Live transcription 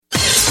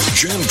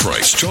Jan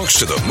Price talks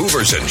to the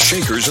movers and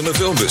shakers in the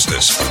film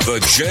business.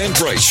 The Jan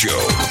Price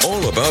Show,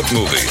 all about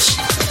movies.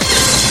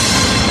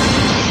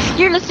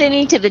 You're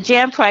listening to the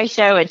Jan Price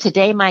Show, and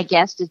today my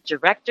guest is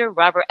director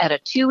Robert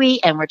Adetuyi,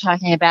 and we're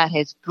talking about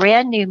his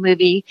brand new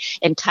movie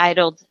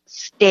entitled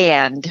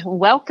Stand.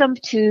 Welcome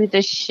to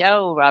the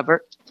show,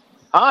 Robert.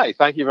 Hi,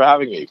 thank you for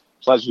having me.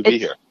 Pleasure to be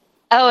here.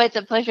 Oh, it's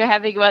a pleasure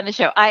having you on the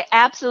show. I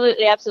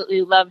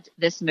absolutely loved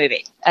this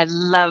movie. I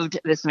loved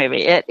this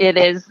movie.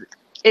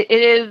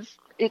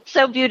 It's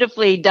so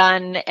beautifully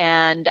done,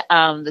 and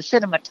the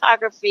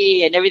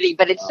cinematography and everything,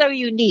 but it's so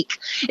unique.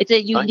 It's a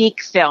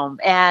unique film,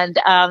 and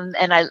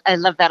I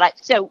love that.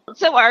 So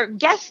our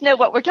guests know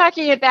what we're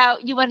talking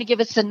about. You want to give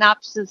a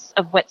synopsis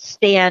of what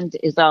Stand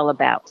is all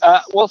about?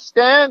 Well,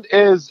 Stand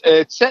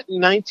it's set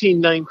in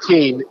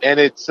 1919, and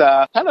it's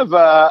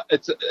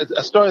it's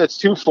a story that's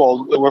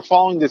twofold. We're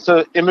following this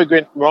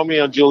immigrant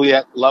Romeo and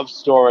Juliet love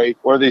story,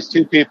 where these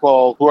two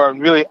people who are on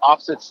really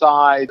opposite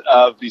sides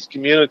of these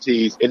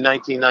communities in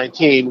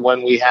 1919.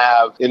 When we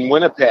have in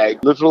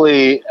Winnipeg,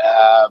 literally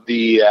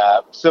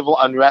the civil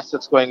unrest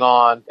that's going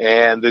on,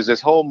 and there's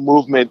this whole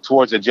movement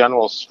towards a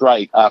general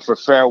strike for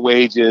fair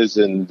wages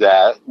and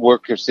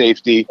worker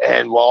safety.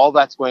 And while all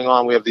that's going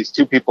on, we have these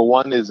two people.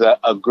 One is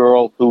a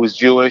girl who is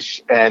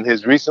Jewish and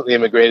has recently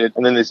immigrated,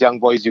 and then this young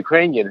boy is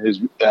Ukrainian who's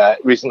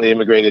recently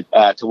immigrated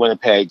to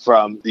Winnipeg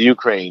from the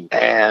Ukraine.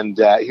 And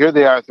here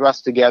they are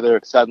thrust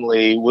together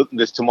suddenly with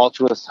this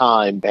tumultuous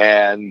time,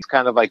 and it's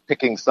kind of like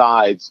picking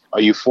sides. Are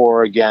you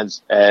for or against?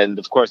 And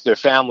of course, their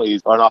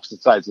families are on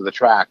opposite sides of the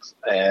tracks,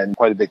 and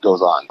quite a bit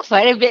goes on.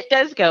 Quite a bit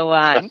does go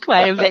on.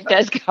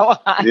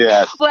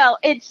 Yes. Well,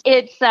 it's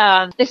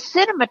the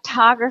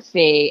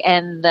cinematography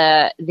and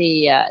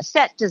the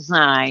set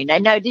design. I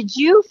know. Did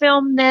you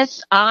film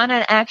this on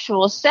an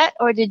actual set,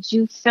 or did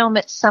you film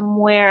it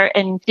somewhere?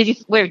 And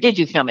where did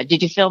you film it?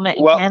 Did you film it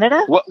in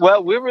Canada?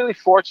 Well, we're really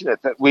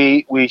fortunate that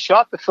we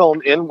shot the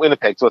film in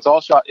Winnipeg, so it's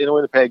all shot in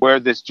Winnipeg, where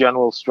this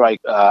general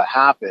strike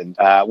happened,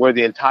 where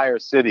the entire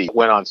city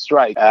went on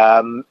strike.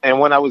 And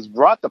when I was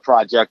brought the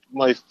project,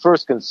 my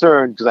first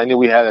concern, because I knew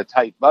we had a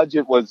tight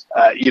budget, was,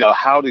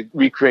 how to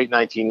recreate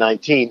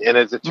 1919. And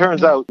as it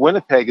turns out,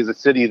 Winnipeg is a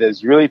city that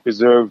has really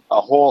preserved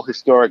a whole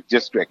historic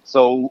district.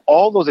 So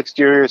all those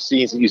exterior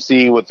scenes that you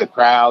see with the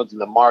crowds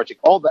and the marching,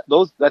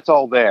 that's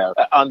all there.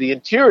 On the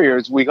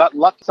interiors, we got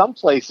lucky. Some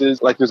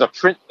places, like there's a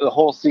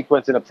whole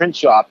sequence in a print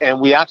shop, and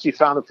we actually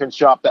found a print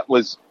shop that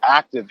was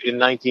active in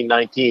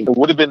 1919. It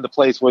would have been the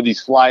place where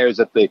these flyers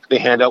that they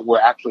hand out were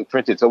actually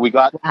printed. So we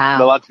got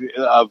the luxury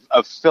of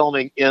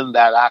filming in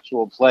that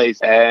actual place.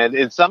 And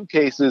in some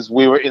cases,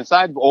 we were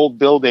inside old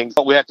buildings,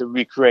 but we had to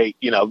recreate,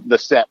 the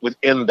set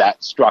within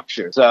that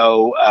structure.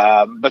 So,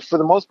 but for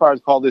the most part,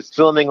 it's called this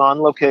filming on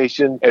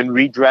location and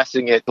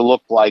redressing it to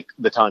look like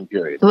the time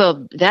period.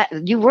 Well,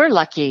 that you were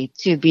lucky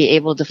to be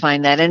able to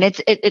find that, and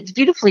it's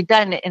beautifully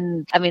done.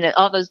 And I mean,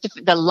 all those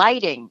the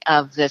lighting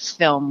of this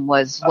film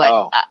was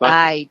what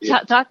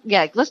let's talk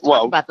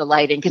about the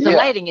lighting, because the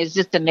lighting is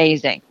just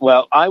amazing.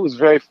 Well, I was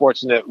very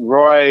fortunate.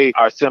 Roy,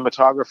 our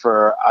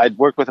cinematographer, I'd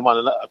worked with him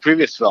on a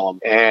previous film,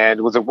 and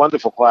it was a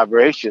wonderful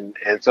collaboration.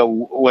 And so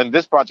when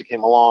this project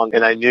came along,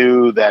 and I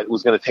knew that it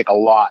was going to take a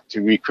lot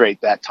to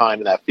recreate that time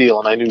and that feel,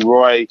 and I knew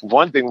Roy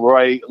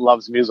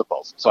loves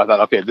musicals. So I thought,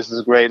 okay, this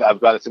is great. I've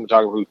got a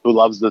cinematographer who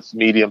loves this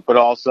medium, but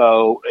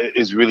also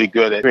is really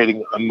good at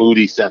creating a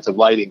moody sense of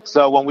lighting.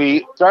 So when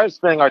we started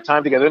spending our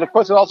time together, and of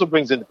course it also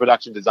brings in the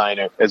production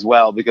designer as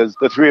well, because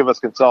the three of us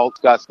consult,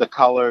 discuss the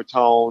color,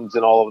 tones,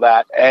 and all of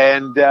that.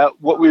 And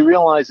what we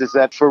realized is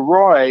that for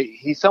Roy,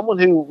 he's someone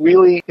who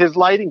really, his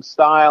lighting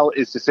style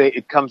is to say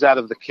it comes out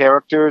of the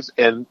characters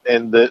and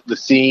the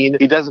scene.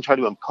 He doesn't try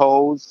to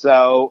impose.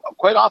 So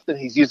quite often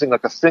he's using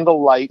like a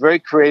single light very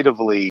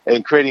creatively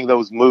and creating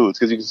those moods,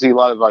 because you can see a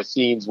lot of our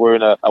scenes, we're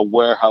in a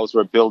warehouse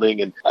or a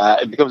building, and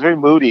it becomes very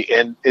moody,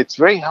 and it's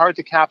very hard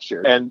to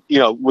capture. And,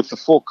 with the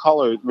full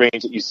color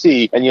range that you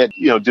see, and yet,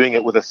 doing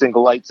it with a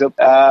single light. So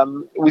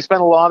we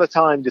spent a lot of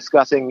time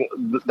discussing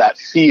that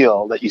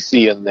feel that you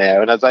see in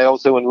there. And as I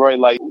also and Roy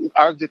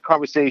our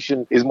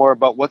conversation is more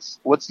about what's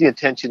the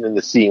intention in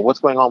the scene, what's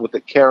going on with the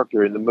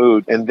character and the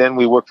mood, and then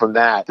we work from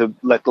that to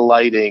let the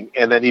lighting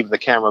and then even the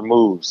camera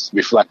moves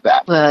reflect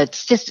that. Well,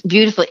 it's just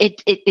beautiful.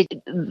 It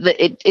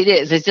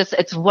is.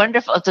 It's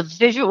wonderful. It's a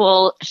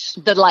visual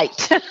delight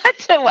to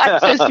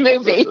watch this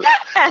movie.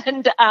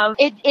 And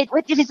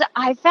what it is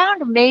I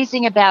found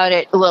amazing about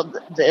it, well,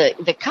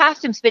 the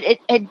costumes, but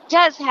it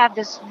does have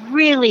this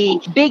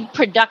really big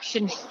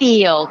production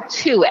feel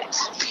to it.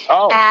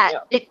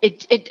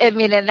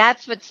 And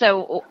that's what's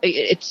so,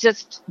 it's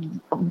just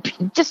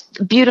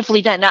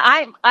beautifully done. Now,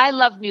 I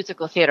love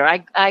musical theater.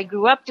 I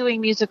grew up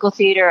doing musical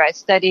theater. I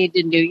studied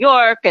in New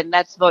York, and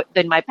that's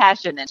been my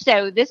passion. And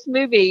so this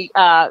movie,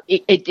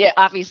 it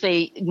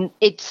obviously,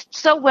 it's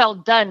so well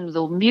done.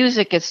 The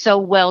music is so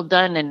well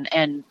done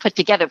and put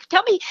together.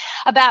 Tell me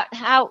about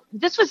how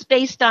this was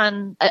based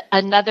on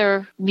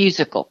another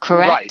musical,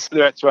 correct? Right,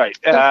 that's right.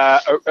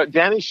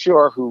 Danny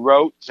Shore, who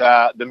wrote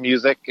the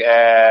music,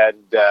 and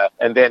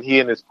then he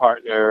and his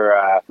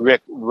partner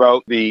Rick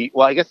wrote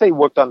I guess they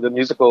worked on the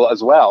musical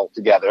as well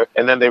together,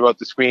 and then they wrote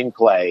the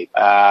screenplay.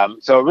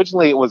 So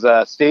originally it was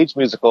a stage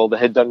musical that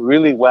had done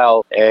really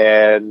well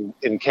in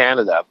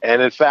Canada.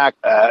 And in fact,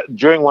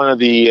 during one of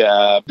the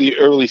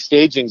early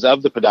stagings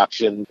of the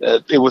production,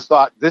 it was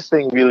thought this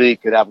thing really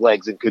could have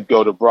legs and could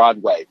go to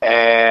Broadway.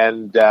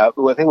 And I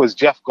think it was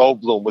Jeff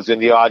Goldblum was in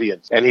the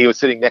audience, and he was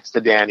sitting next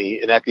to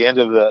Danny. And at the end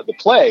of the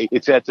play,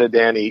 it said to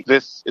Danny,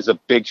 "This is a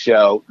big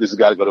show. This has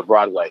got to go to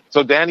Broadway."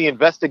 So Danny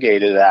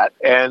investigated that,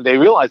 and they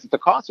realized that the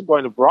cost of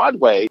going to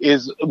Broadway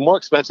is more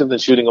expensive than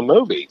shooting a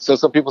movie. So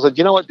some people said,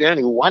 "You know what,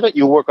 Danny, why don't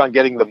you work on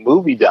getting the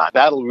movie done?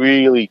 That'll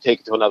really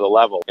take it to another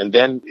level. And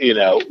then,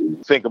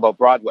 think about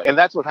Broadway." And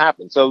that's what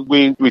happened. So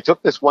we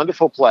took this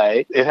wonderful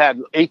play. It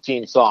had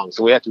 18 songs.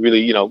 So we had to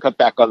really, cut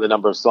back on the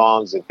number of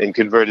songs and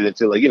convert it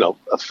into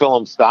a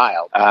film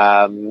style.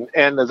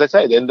 And as I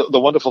say, then the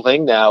wonderful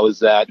thing now is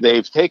that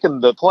they've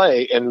taken the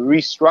play and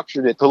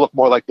restructured it to look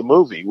more like the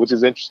movie, which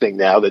is interesting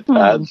now that,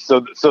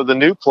 so the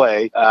new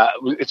play,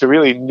 it's a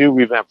really new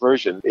revamped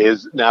version,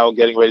 is now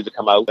getting ready to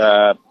come out.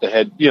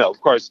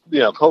 Of course,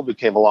 COVID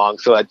came along,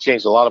 so that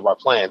changed a lot of our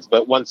plans.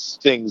 But once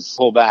things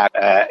pull back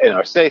and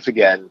are safe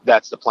again,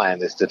 that's the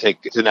plan, is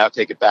to now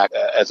take it back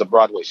as a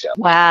Broadway show.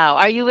 Wow.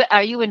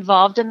 Are you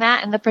involved in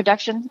that, in the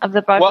production of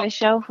the Broadway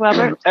show,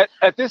 Robert?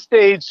 At this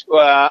stage,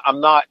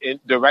 I'm not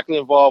directly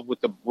involved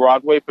with the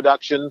Broadway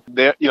production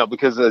there,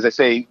 because as I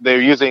say,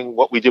 they're using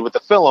what we did with the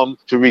film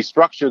to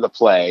restructure the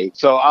play.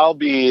 So I'll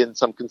be in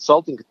some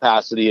consulting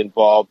capacity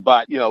involved,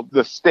 but,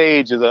 the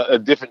stage is a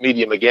different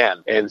medium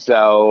again. And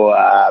so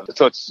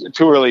it's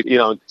too early,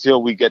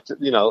 until we get to,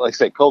 like I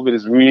say, COVID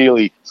has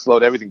really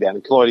slowed everything down,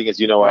 including, as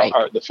you know, right.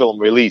 The film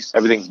release,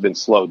 everything's been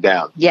slowed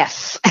down.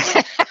 Yes.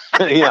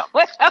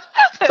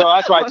 So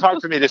that's why it's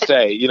hard for me to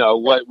say,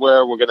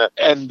 where we're going to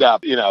end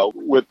up,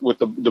 with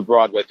the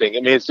Broadway thing. I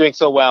mean, it's doing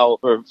so well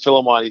for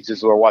film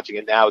audiences who are watching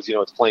it now.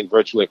 It's playing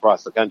virtually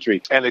across the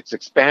country, and it's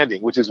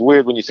expanding, which is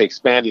weird when you say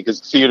expanding,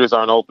 because theaters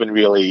aren't open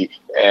really,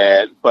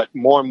 but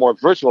more and more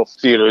virtual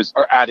theaters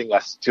are adding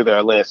us to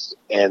their list.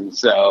 And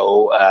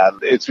so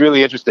it's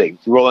really interesting.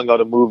 Rolling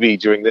out a movie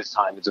during this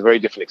time, it's a very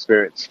different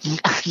experience.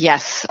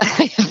 Yes,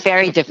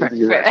 very different.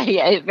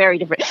 Yeah, very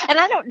different. And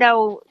I don't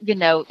know,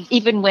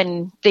 even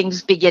when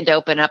things begin to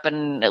open up,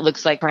 and it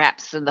looks like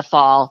perhaps in the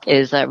fall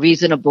is a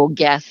reasonable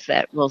guess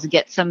that we'll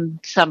get some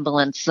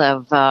semblance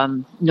of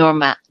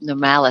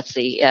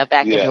normalcy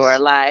back into our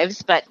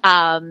lives. But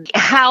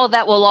how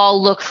that will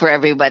all look for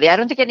everybody, I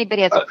don't think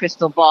anybody has a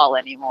crystal ball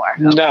anymore.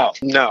 No.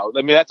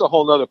 I mean, that's a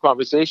whole nother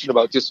conversation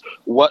about just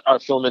what our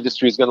film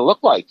industry is going to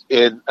look like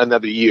in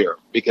another year,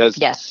 because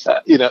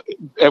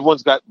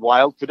everyone's got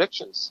wild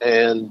predictions.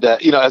 And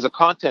as a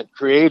content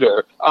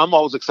creator, I'm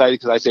always excited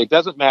because I say it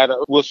doesn't matter.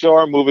 We'll show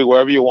our movie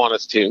wherever you want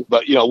us to,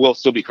 but we'll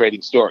still be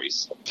creating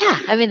stories. Yeah,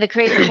 I mean, the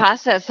creative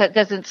process that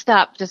doesn't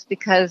stop just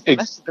because the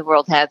rest of the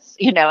world has,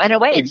 in a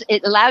way,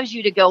 it allows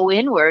you to go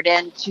inward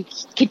and to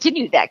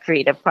continue that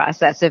creative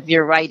process if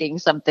you're writing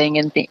something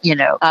and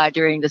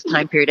during this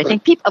time period. I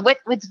think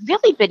what's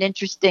really been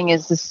interesting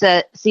is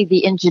to see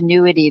the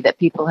ingenuity that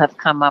people have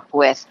come up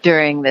with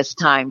during this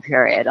time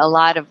period. A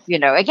lot of,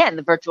 again,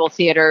 the virtual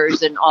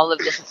theaters and all of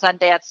this.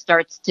 Sundance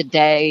starts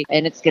today,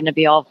 and it's going to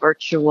be all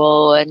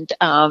virtual, and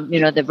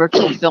the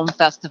virtual film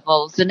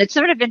festivals, and it's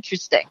sort of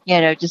interesting,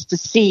 just to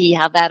see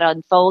how that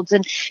unfolds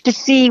and to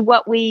see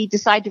what we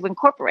decide to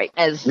incorporate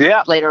as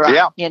later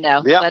on,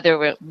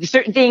 whether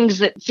certain things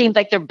that seem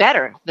like they're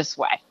better this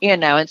way,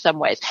 in some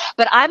ways.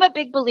 But I'm a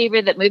big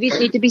believer that movies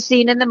need to be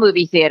seen in the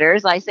movie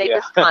theaters. I say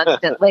this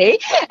constantly,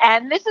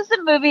 and this is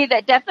a movie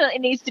that definitely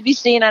needs to be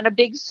seen on a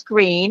big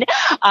screen.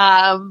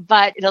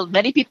 But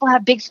many people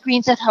have big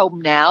screens at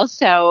home now,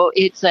 so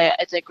it's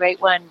a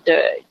great one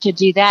to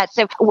do that.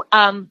 So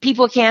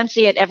people can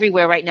see it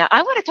everywhere right now.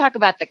 I want to talk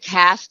about the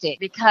casting,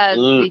 because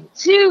the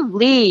two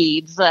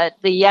leads, the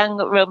young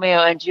Romeo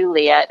and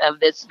Juliet of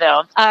this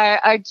film,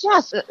 are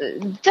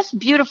just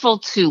beautiful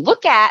to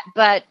look at,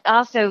 but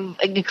also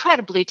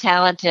incredibly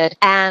talented.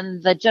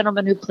 And the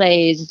gentleman who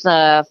plays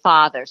the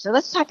father. So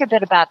let's talk a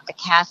bit about the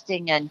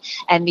casting and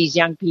these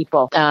young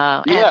people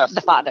and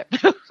the father.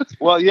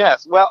 Well,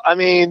 yes. Well, I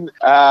mean,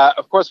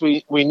 of course,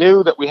 we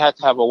knew that we had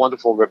to have a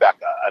wonderful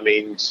Rebecca. I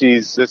mean,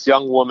 she's this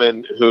young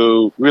woman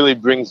who really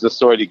brings the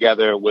story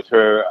together with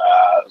her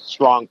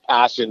strong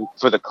passion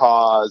for the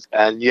cause,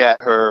 and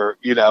yet her,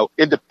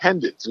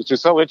 independence, which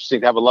is so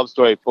interesting to have a love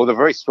story with a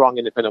very strong,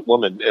 independent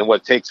woman, and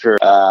what it takes for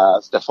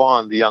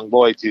Stefan, the young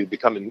boy, to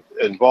become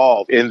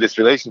involved in this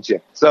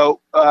relationship. So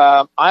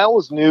I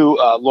always knew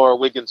Laura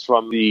Wiggins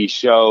from the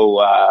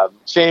show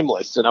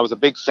Shameless, and I was a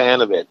big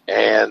fan of it.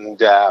 And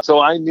so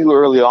I knew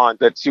early on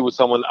that she was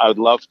someone I would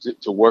love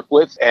to work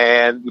with.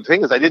 And the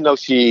thing is, I didn't know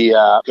she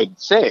could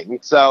sing.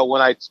 So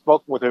when I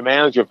spoke with her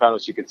manager and found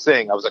out she could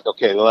sing, I was like,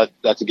 okay, well,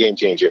 that's a game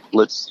changer.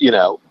 Let's,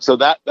 so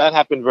that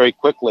happened very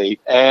quickly.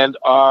 And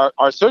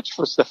our search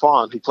for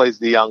Stefan, who plays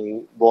the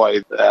young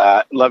boy,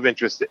 love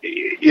interest,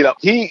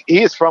 he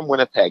is from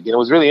Winnipeg. It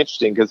was really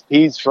interesting because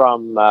he's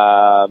from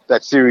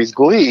that series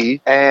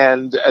Glee,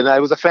 and I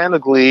was a fan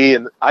of Glee,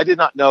 and I did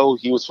not know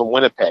he was from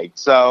Winnipeg.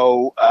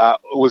 So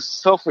it was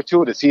so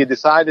fortuitous. He had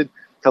decided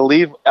to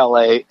leave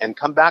LA and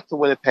come back to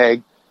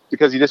Winnipeg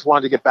because he just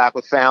wanted to get back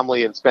with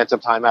family and spend some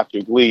time after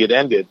Glee had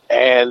ended.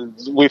 And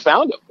we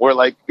found him.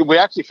 We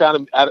actually found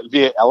him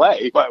via LA,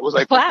 but it was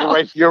like, wow.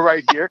 You're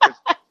right here. Cause,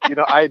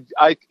 I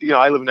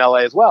live in LA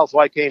as well. So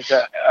I came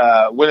to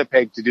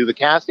Winnipeg to do the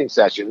casting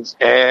sessions,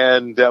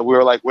 and we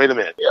were like, wait a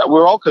minute. Yeah, we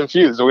were all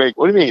confused. We're like,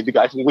 what do you mean? The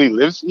guy from Glee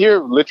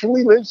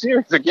literally lives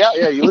here? He's like,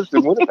 yeah, he lives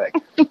in Winnipeg.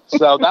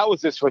 So that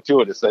was just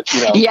fortuitous that,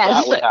 yes.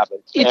 that would happen.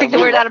 You took the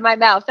word out of my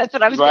mouth. That's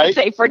what I was going to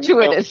say,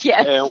 fortuitous,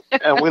 yes.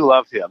 And we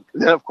loved him.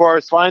 And then, of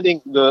course,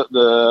 finding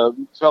the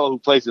fellow who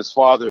plays his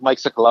father, Mike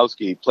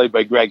Sokolowski, played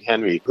by Greg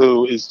Henry,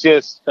 who is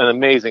just an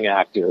amazing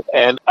actor.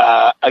 And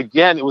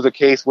again, it was a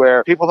case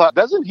where people thought,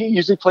 doesn't he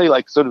usually play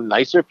like sort of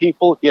nicer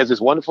people? He has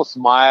this wonderful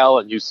smile,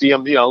 and you see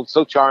him,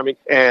 so charming.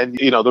 And,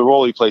 the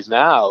role he plays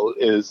now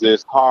is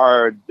this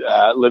hard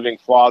living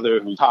father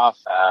who's tough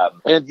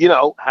and,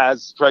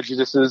 has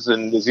prejudices.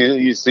 And as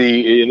you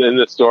see in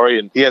the story,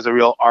 and he has a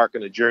real arc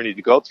and a journey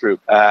to go through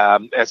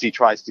as he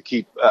tries to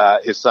keep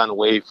his son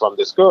away from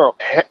this girl.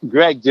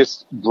 Greg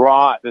just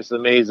brought this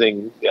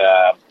amazing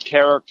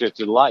character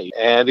to life.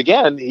 And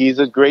again, he's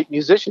a great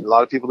musician. A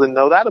lot of people didn't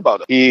know that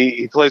about him.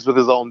 He plays with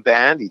his own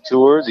band. He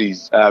tours.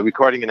 He's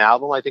recording an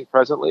album, I think,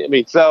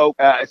 presently. So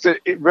it's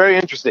very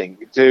interesting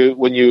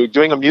when you're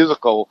doing a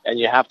musical and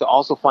you have to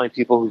also find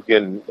people who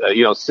can,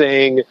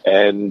 sing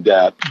and,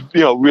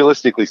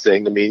 realistically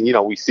sing.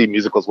 We see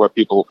musicals where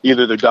people,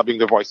 either they're dubbing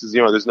their voices,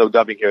 there's no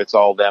dubbing here. It's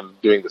all them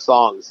doing the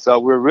songs. So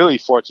we're really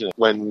fortunate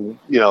when,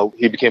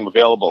 he became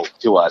available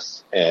to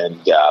us.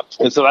 And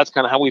so that's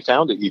kind of how we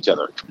found each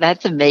other.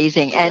 That's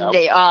amazing. And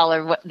they all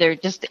are, they're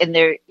just, and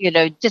they're,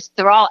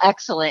 they're all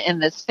excellent in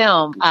this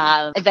film.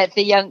 That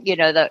the young,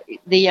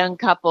 the young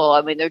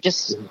couple,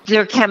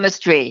 their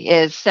chemistry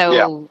is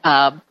so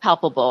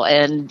palpable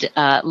and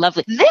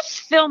lovely. This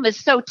film is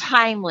so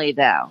timely,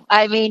 though.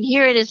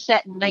 Here it is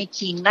set in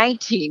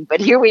 1919, but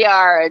here we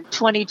are in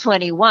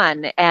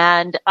 2021.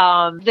 And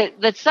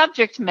the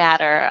subject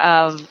matter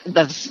of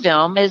the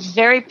film is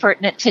very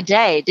pertinent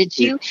today. Did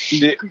you?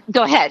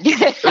 Go ahead.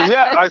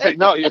 I say,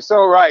 no, you're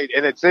so right.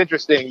 And it's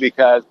interesting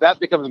because that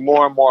becomes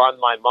more and more on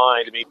my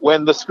mind.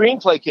 When the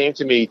screenplay came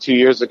to me 2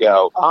 years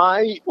ago,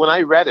 when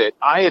I read it,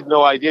 I had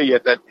no idea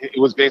yet that it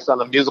was based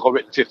on a musical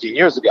written 15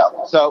 years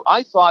ago. So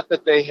I thought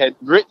that they had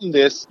written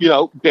this,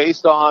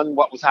 based on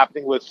what was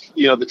happening with,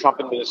 the Trump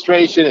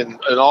administration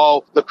and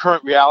all the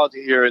current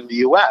reality here in the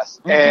U.S.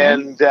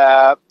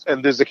 Mm-hmm.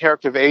 And there's a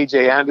character of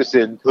A.J.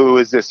 Anderson, who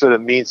is this sort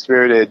of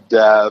mean-spirited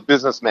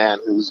businessman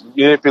who's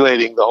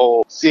manipulating the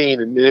whole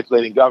scene and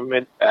manipulating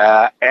government.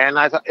 And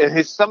I thought,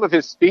 some of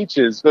his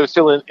speeches that are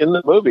still in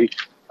the movie,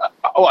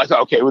 I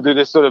thought, okay, well, they're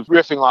just sort of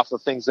riffing off the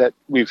things that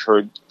we've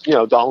heard,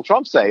 Donald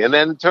Trump say. And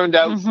then it turned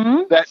out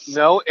that,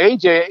 no,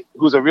 AJ,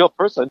 who's a real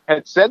person,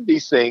 had said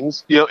these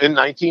things, in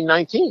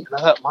 1919. And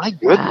I thought, my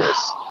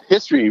goodness,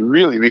 history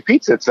really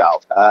repeats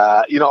itself.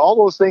 All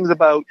those things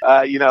about,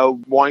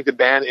 wanting to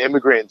ban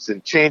immigrants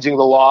and changing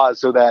the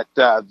laws so that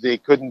they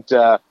couldn't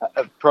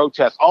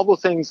protest, all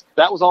those things,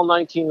 that was all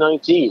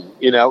 1919,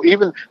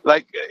 even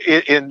like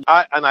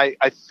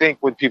I think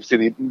when people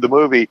see the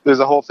movie, there's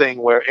a whole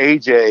thing where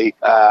AJ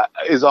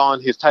is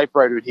on his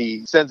typewriter and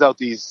he sends out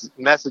these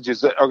messages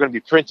that are going to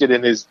be printed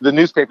in the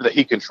newspaper that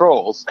he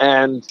controls.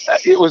 And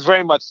it was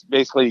very much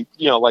basically,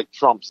 like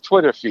Trump's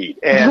Twitter feed.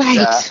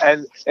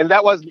 And, and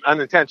that wasn't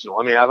unintentional.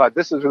 I thought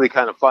this is really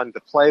kind of fun to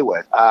play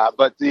with.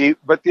 But the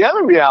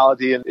other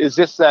reality is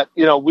just that,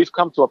 we've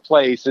come to a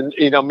place and,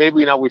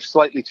 maybe now we've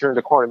slightly turned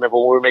a corner. Remember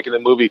when we were making the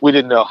movie, we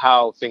didn't know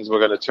how things were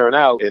going to turn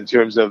out in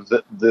terms of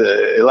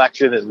the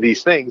election and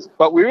these things.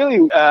 But we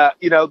really,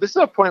 this is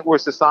a point where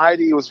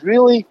society was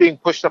really being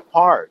pushed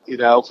apart,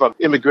 from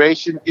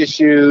immigration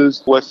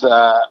issues with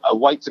a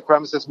white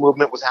supremacist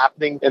movement was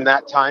happening in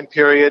that time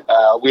period.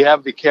 We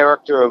have the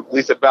character of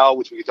Lisa Bell,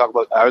 which we can talk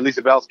about,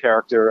 Lisa Bell's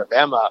character,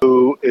 Emma,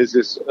 who is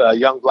this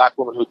young black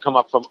woman who'd come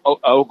up from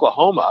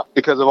Oklahoma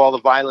because of all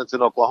the violence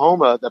in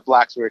Oklahoma that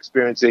blacks were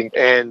experiencing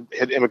and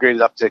had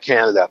immigrated up to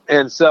Canada.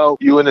 And so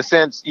in a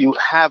sense, you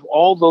have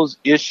all those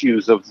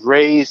issues of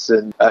race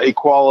and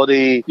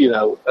equality,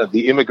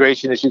 the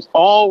immigration issues,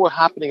 all were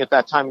happening at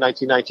that time,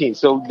 1919.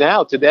 So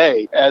now,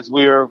 today, as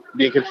we're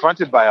being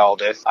confronted by all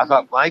this, I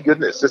thought, my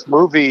goodness, this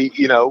movie,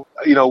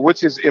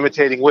 which is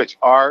imitating which,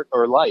 art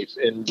or life?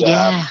 And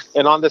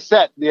and on the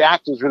set, the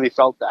actors really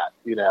felt that,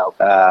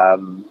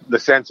 the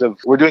sense of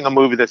we're doing a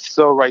movie that's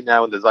so right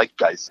now in the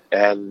zeitgeist.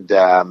 And,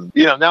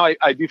 now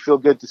I do feel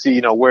good to see,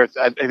 where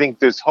I think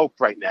there's hope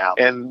right now.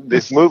 And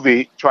this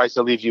movie tries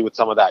to leave you with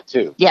some of that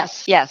too.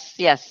 Yes,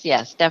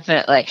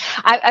 definitely.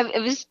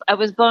 I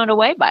was blown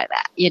away by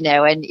that,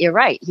 and you're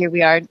right. Here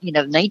we are,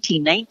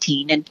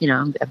 1919, and,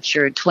 I'm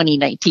sure in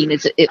 2019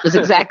 it was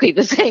exactly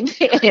the same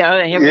thing,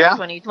 and here we are Yeah.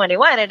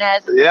 2021. And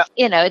as Yeah.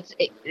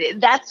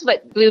 that's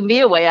what blew me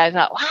away. I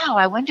thought, wow,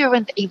 I wonder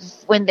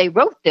when they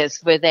wrote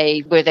this, were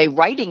they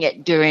writing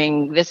it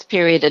during this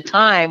period of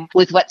time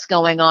with what's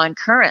going on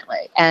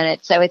currently? And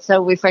it's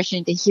so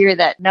refreshing to hear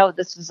that. No,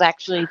 this was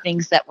actually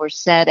things that were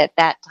said at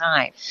that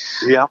time.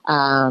 Yeah.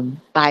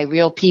 By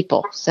real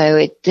people.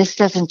 So this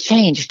doesn't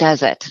change,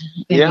 does it?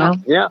 You know?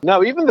 Yeah.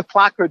 No, even the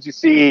placards you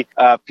see,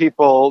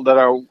 people that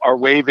are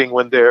waving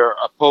when they're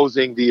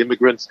opposing the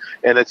immigrants,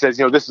 and it says,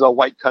 this is a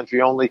white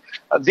country only.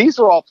 These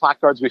are all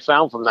placards we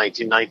found from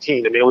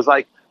 1919. I mean, it was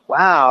like,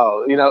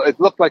 wow, it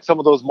looked like some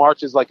of those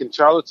marches like in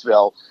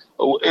Charlottesville,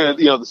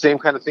 the same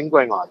kind of thing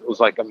going on. It was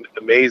like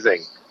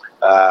amazing.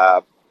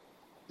 But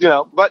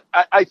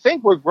I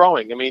think we're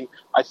growing. I mean,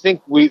 I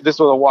think this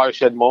was a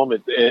watershed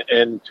moment,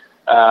 and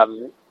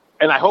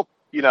I hope,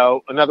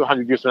 another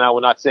 100 years from now,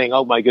 we're not saying,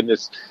 oh my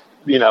goodness,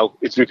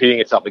 it's repeating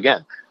itself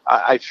again.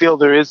 I feel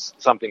there is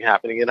something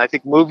happening. And I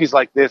think movies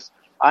like this,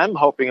 I'm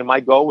hoping, and my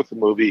goal with the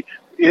movie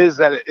is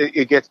that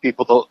it gets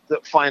people to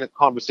find a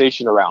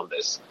conversation around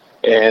this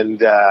and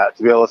to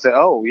be able to say,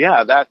 oh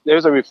yeah,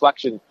 there's a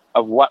reflection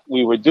of what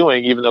we were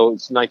doing, even though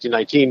it's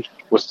 1919,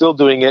 we're still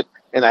doing it.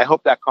 And I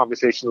hope that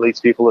conversation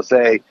leads people to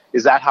say,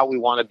 is that how we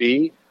want to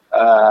be?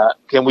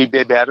 Can we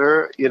be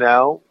better?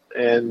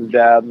 And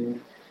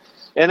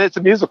it's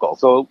a musical.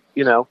 So,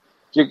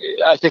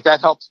 I think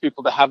that helps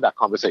people to have that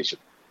conversation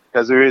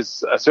because there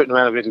is a certain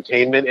amount of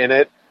entertainment in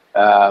it.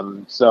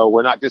 So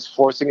we're not just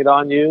forcing it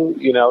on you.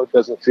 It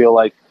doesn't feel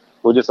like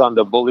we're just on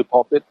the bully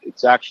pulpit.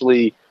 It's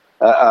actually,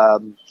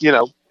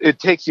 it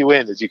takes you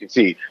in, as you can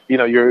see.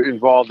 You're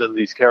involved in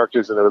these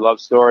characters and their love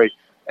story,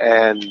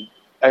 and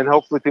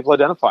hopefully people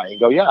identify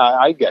and go, yeah,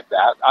 I get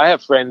that. I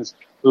have friends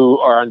who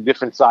are on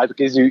different sides,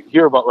 because you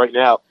hear about right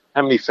now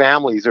how many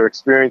families are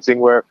experiencing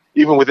where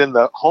even within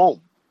the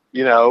home,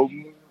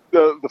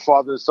 the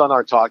father and the son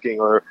aren't talking,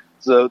 or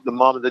the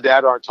mom and the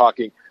dad aren't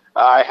talking.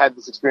 I had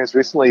this experience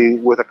recently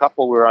with a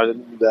couple.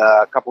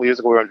 A couple of years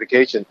ago, we were on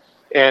vacation,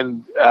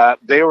 and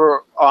they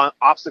were on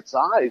opposite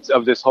sides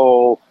of this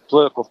whole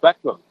political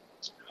spectrum.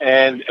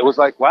 And it was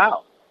like,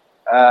 wow.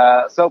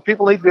 So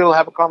people need to be able to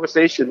have a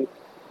conversation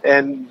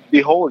and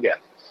be whole again.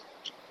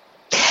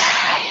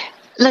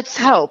 Let's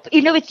hope.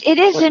 It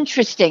is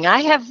interesting.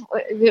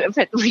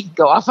 We can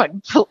go off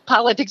on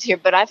politics here,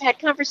 but I've had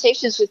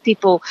conversations with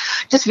people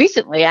just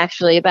recently,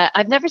 actually, about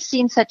I've never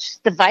seen such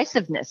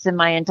divisiveness in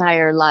my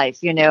entire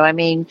life. I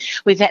mean,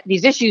 we've had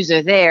these issues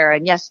are there,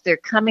 and yes, they're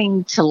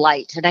coming to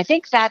light. And I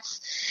think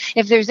that's,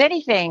 if there's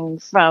anything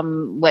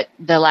from what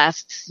the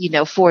last,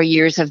 4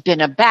 years have been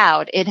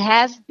about, it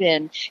has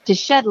been to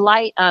shed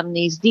light on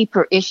these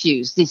deeper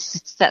issues,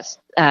 that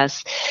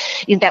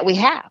we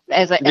have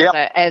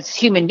as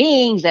human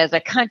beings, as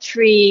a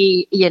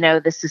country,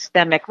 the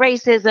systemic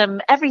racism,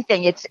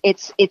 everything.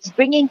 It's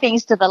bringing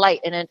things to the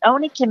light, and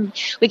we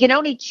can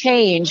only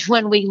change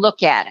when we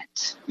look at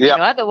it. Yep.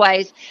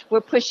 Otherwise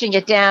we're pushing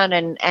it down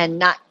and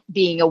not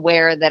being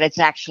aware that it's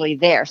actually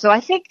there. So I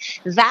think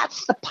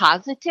that's the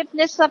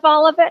positiveness of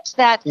all of it,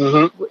 that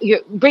you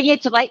bring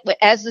it to light,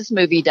 as this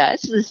movie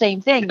does, the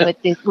same thing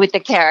with the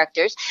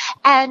characters,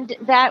 and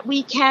that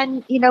we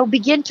can,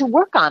 begin to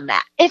work on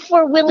that if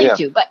we're willing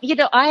to. But,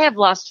 I have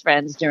lost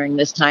friends during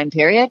this time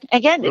period.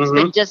 Again, it's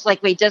been just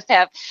like we just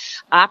have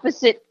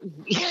opposite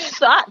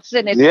thoughts,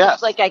 and it's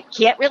just like I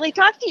can't really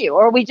talk to you,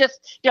 or we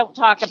just don't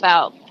talk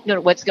about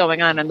what's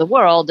going on in the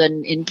world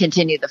and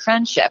continue the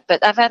friendship.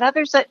 But I've had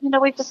others that,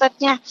 we've just said,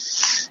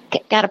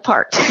 got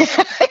apart.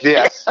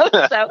 Yes.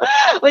 So,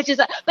 which is,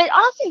 but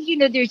also,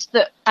 there's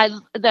I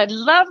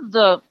love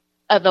the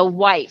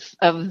wife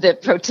of the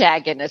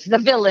protagonist, the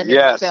villain in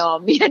the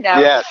film,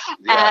 Yes.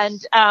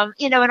 And,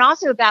 and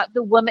also about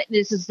the woman.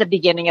 This is the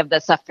beginning of the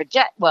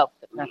suffragette. Well,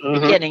 not the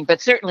beginning, but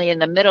certainly in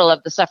the middle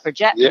of the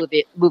suffragette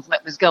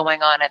movement was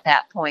going on at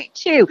that point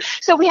too.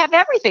 So we have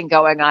everything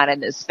going on in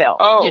this film.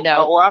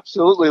 Oh,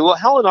 absolutely. Well,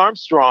 Helen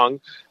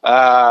Armstrong,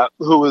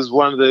 who was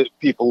one of the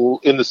people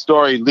in the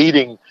story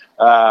leading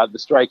the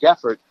strike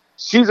effort,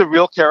 she's a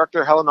real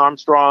character. Helen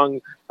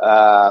Armstrong,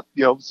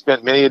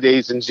 spent many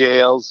days in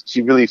jails.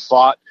 She really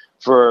fought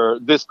for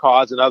this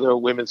cause and other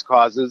women's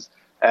causes.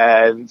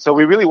 And so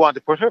we really wanted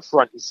to put her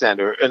front and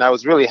center, and I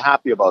was really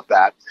happy about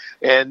that.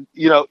 And,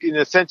 in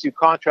a sense, you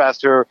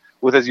contrast her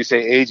with, as you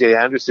say, A.J.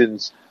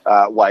 Anderson's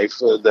wife,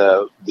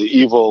 the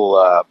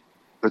evil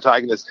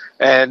protagonist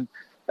and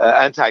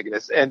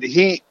antagonist. And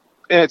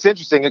it's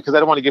interesting because I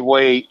don't want to give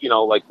away,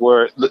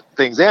 where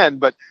things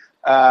end, but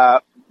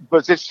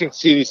it's interesting to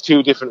see these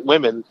two different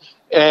women,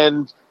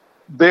 and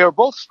they are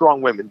both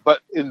strong women,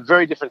 but in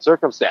very different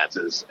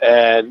circumstances.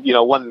 And,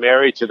 one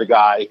married to the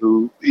guy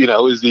who,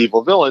 is the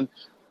evil villain,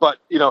 but,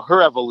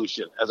 her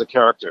evolution as a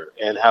character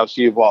and how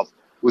she evolved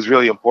was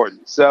really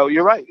important. So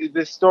you're right.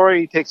 This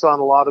story takes on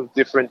a lot of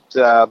different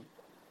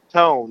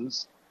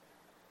tones,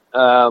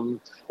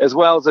 as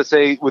well as, I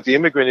say, with the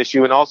immigrant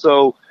issue and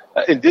also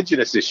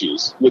indigenous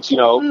issues, which,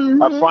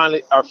 are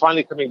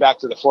finally coming back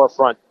to the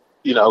forefront,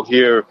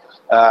 here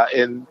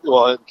in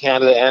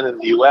Canada and in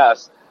the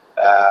U.S.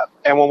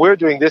 And when we're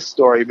doing this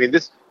story, I mean,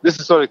 this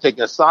is sort of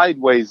taking a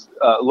sideways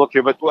look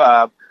here,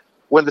 but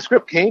when the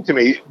script came to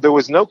me, there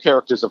was no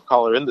characters of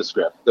color in the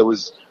script. There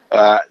was,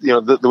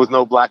 there was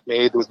no black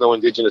maid, there was no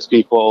indigenous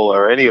people,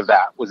 or any of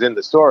that was in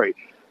the story.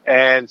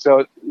 And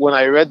so when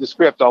I read the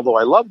script, although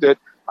I loved it,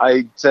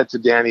 I said to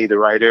Danny, the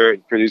writer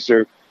and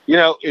producer,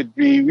 it'd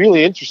be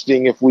really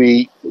interesting if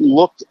we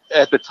looked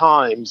at the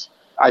times.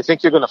 I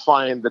think you're going to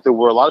find that there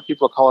were a lot of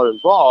people of color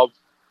involved,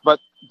 but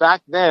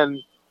back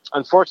then,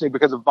 unfortunately,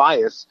 because of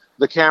bias,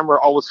 the camera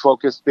always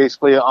focused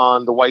basically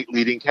on the white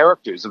leading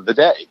characters of the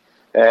day,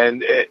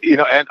 and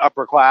and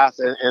upper class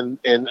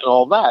and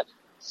all that.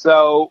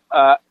 So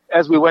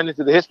as we went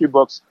into the history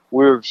books,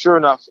 we were sure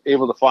enough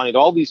able to find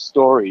all these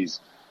stories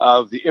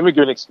of the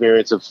immigrant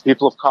experience of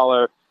people of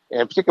color,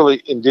 and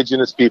particularly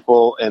indigenous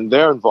people and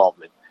their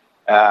involvement.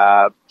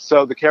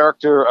 So the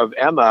character of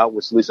Emma,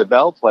 which Lisa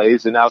Bell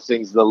plays and now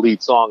sings the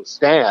lead song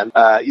Stan,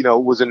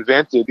 was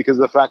invented because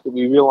of the fact that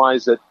we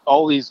realized that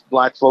all these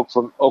black folk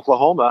from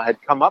Oklahoma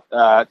had come up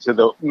to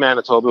the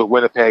Manitoba,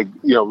 Winnipeg,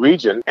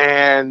 region.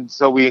 And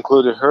so we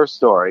included her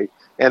story.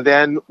 And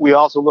then we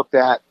also looked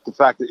at the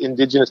fact that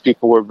indigenous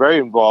people were very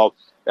involved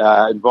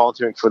in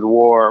volunteering for the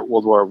war,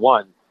 World War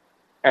I.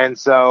 And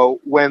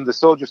so when the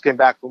soldiers came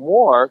back from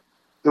war,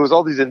 there was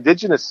all these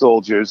indigenous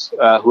soldiers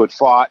who had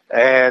fought,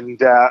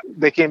 and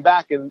they came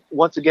back, and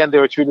once again, they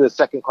were treated as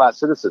second-class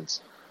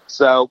citizens.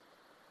 So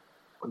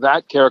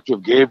that character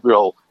of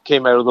Gabriel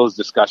came out of those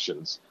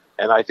discussions.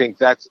 And I think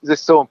that's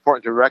just so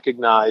important to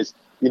recognize,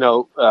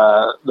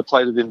 the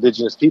plight of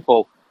indigenous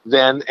people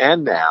then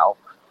and now.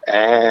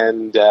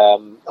 And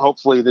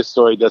hopefully this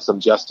story does some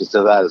justice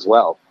to that as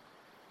well.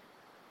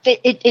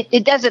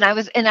 It does, and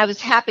I was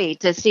happy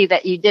to see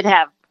that you did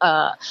have,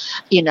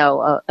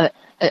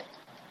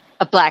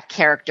 a black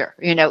character,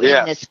 in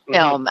this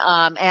film,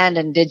 and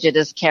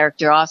indigenous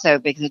character also,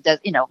 because it does,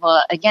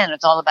 again,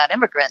 it's all about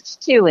immigrants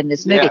too in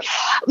this movie.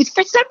 Yeah.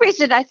 For some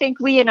reason, I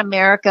think we in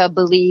America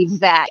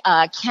believe that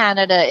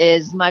Canada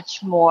is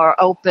much more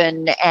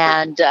open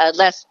and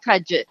less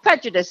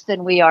prejudiced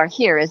than we are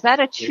here. Is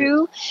that a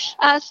true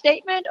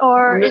statement,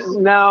 or?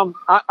 No,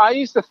 I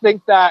used to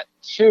think that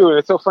too, and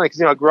it's so funny because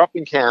I grew up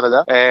in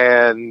Canada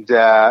and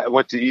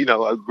went to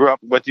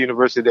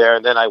university there,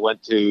 and then I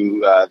went to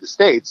the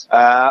States.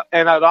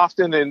 And I'd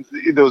often in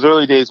those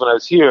early days when I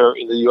was here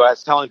in the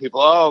U.S. telling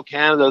people, "Oh,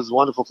 Canada's a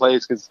wonderful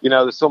place because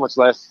there's so much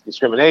less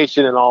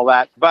discrimination and all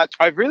that." But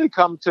I've really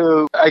come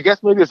to, I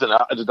guess maybe as an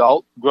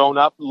adult, grown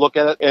up, look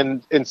at it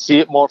and see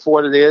it more for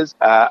what it is.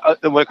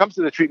 When it comes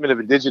to the treatment of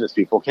Indigenous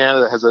people,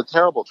 Canada has a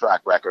terrible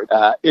track record.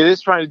 It is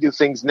trying to do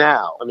things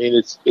now. I mean,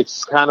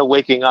 it's kind of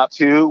waking up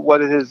to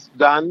what it has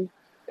done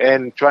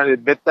and trying to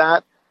admit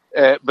that,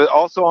 but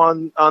also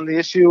on the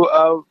issue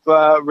of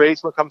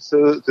race when it comes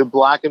to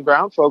black and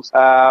brown folks,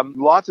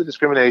 lots of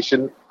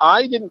discrimination.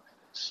 I didn't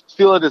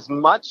feel it as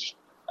much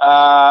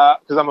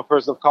because I'm a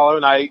person of color,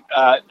 and I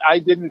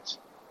didn't.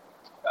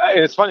 And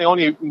it's funny,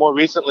 only more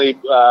recently,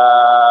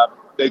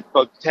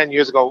 about 10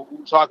 years ago,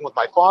 talking with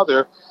my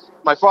father.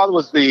 My father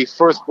was the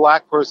first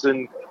black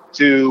person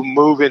to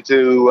move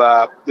into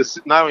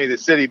not only the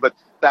city but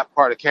that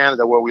part of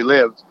Canada where we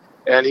lived.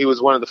 And he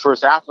was one of the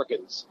first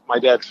Africans. My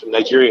dad's from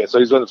Nigeria, so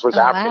he's one of the first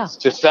Africans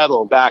to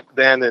settle back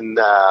then in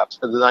the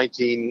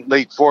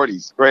late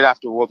 40s, right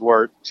after World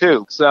War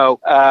II.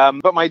 So,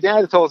 but my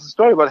dad told us a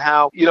story about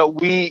how,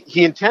 he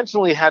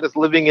intentionally had us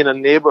living in a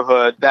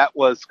neighborhood that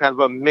was kind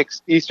of a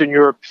mixed Eastern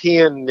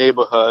European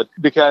neighborhood,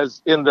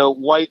 because in the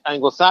white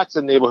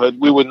Anglo-Saxon neighborhood,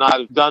 we would not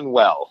have done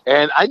well.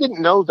 And I didn't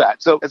know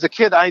that. So as a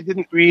kid, I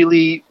didn't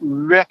really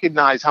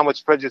recognize how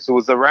much prejudice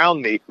was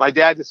around me. My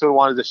dad just sort of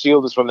wanted to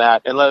shield us from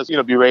that and let us,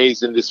 be raised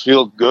and just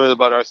feel good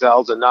about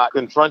ourselves and not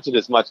confront it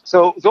as much.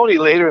 So it's only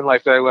later in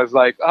life that I was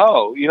like,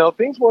 oh,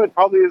 things weren't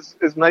probably as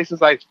nice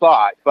as I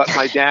thought. But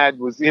my dad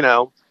was,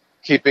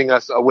 keeping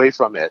us away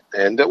from it.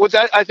 And which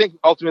I think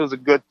ultimately was a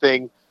good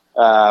thing.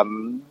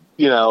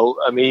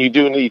 You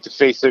do need to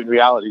face certain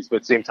realities, but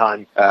at the same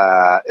time,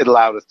 it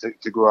allowed us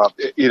to grow up,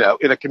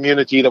 in a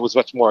community that was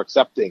much more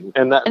accepting.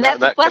 And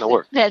that kind of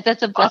worked.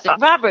 That's a blessing.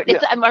 Robert,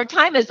 our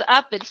time is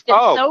up. It's been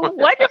so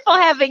wonderful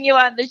having you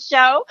on the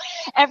show.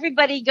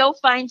 Everybody go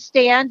find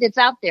Stand. It's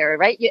out there,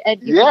 right? You can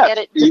get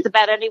it just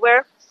about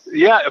anywhere.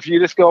 Yeah, if you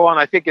just go on,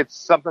 I think it's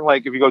something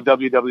like, if you go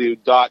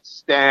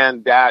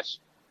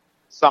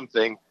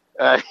www.stand-something,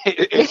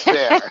 it's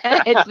there.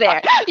 It's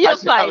there. You'll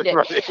find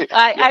it.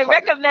 I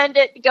recommend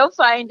it. Go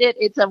find it.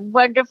 It's a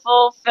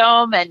wonderful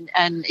film,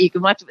 and you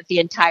can watch it with the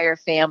entire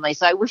family.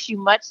 So I wish you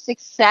much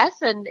success,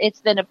 and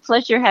it's been a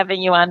pleasure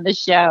having you on the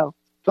show.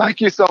 Thank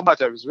you so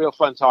much. It was real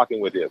fun talking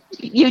with you.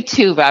 You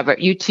too, Robert.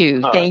 You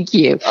too. Thank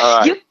you. All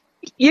right.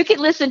 You can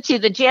listen to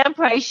The Jan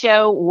Price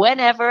Show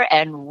whenever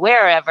and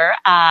wherever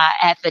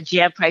at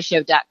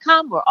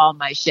thejanpriceshow.com, where all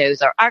my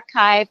shows are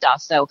archived.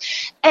 Also,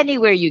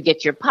 anywhere you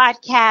get your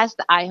podcast,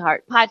 the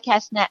iHeart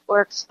Podcast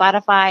Network,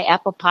 Spotify,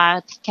 Apple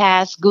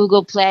Podcasts,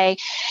 Google Play.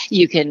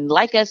 You can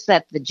like us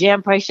at The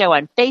Jan Price Show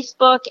on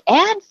Facebook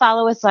and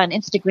follow us on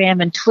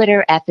Instagram and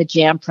Twitter at The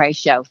Jan Price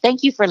Show.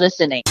 Thank you for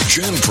listening.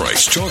 Jan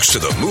Price talks to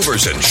the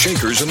movers and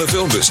shakers in the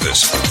film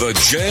business. The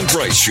Jan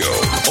Price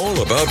Show,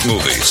 all about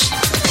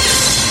movies.